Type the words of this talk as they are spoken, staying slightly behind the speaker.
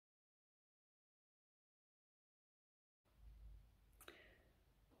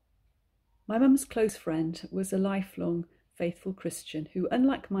My mum's close friend was a lifelong faithful Christian who,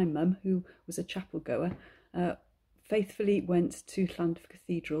 unlike my mum, who was a chapel goer, faithfully went to Llanfair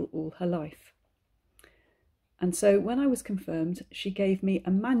Cathedral all her life. And so when I was confirmed, she gave me a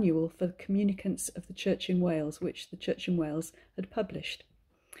manual for the communicants of the Church in Wales, which the Church in Wales had published.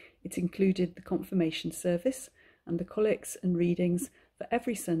 It included the confirmation service and the collects and readings for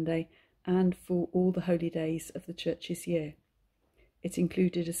every Sunday and for all the holy days of the Church's year. It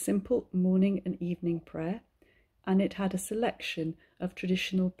included a simple morning and evening prayer, and it had a selection of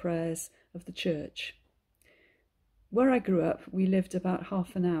traditional prayers of the Church. Where I grew up, we lived about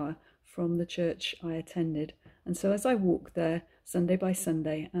half an hour from the church I attended, and so as I walked there Sunday by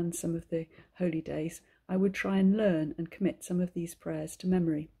Sunday and some of the holy days, I would try and learn and commit some of these prayers to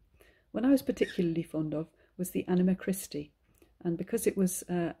memory. One I was particularly fond of was the Anima Christi, and because it was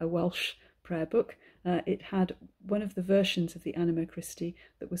a Welsh prayer book, it had one of the versions of the Anima Christi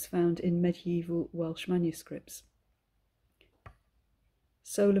that was found in medieval Welsh manuscripts.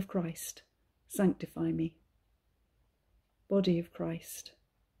 Soul of Christ, sanctify me. Body of Christ,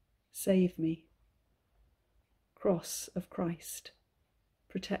 save me. Cross of Christ,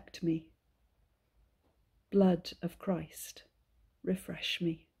 protect me. Blood of Christ, refresh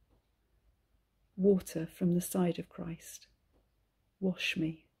me. Water from the side of Christ, wash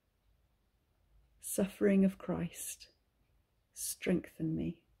me. Suffering of Christ, strengthen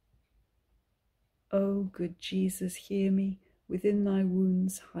me. O good Jesus, hear me, within thy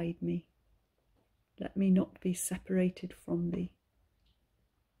wounds hide me. Let me not be separated from thee.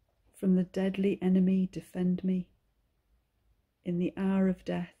 From the deadly enemy defend me. In the hour of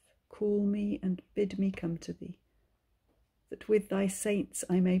death call me and bid me come to thee, that with thy saints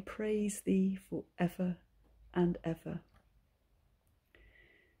I may praise thee for ever and ever.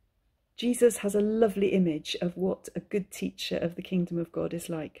 Jesus has a lovely image of what a good teacher of the kingdom of God is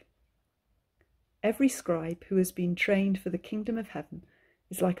like. Every scribe who has been trained for the kingdom of heaven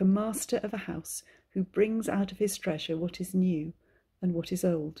is like a master of a house who brings out of his treasure what is new and what is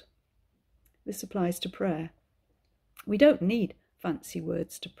old. This applies to prayer. We don't need fancy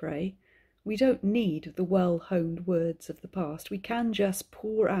words to pray. We don't need the well-honed words of the past. We can just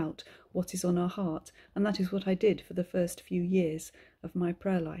pour out what is on our heart, and that is what I did for the first few years of my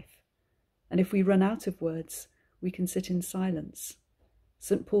prayer life. And if we run out of words, we can sit in silence.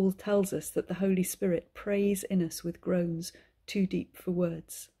 St. Paul tells us that the Holy Spirit prays in us with groans too deep for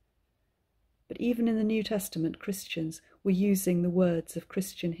words. But even in the New Testament, Christians were using the words of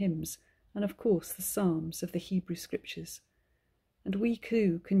Christian hymns and, of course, the Psalms of the Hebrew Scriptures. And we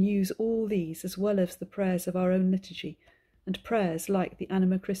too can use all these as well as the prayers of our own liturgy and prayers like the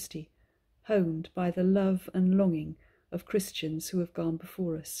Anima Christi, honed by the love and longing of Christians who have gone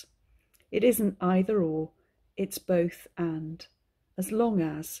before us. It isn't either or, it's both and, as long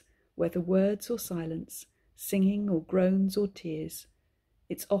as, whether words or silence, singing or groans or tears,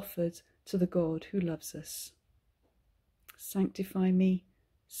 it's offered to the God who loves us. Sanctify me,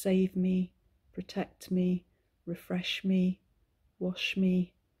 save me, protect me, refresh me, wash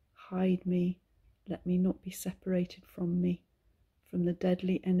me, hide me, let me not be separated from me. From the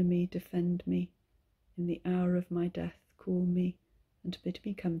deadly enemy defend me. In the hour of my death call me and bid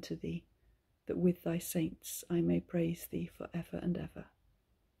me come to thee, that with thy saints I may praise thee for ever and ever.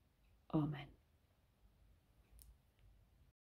 Amen.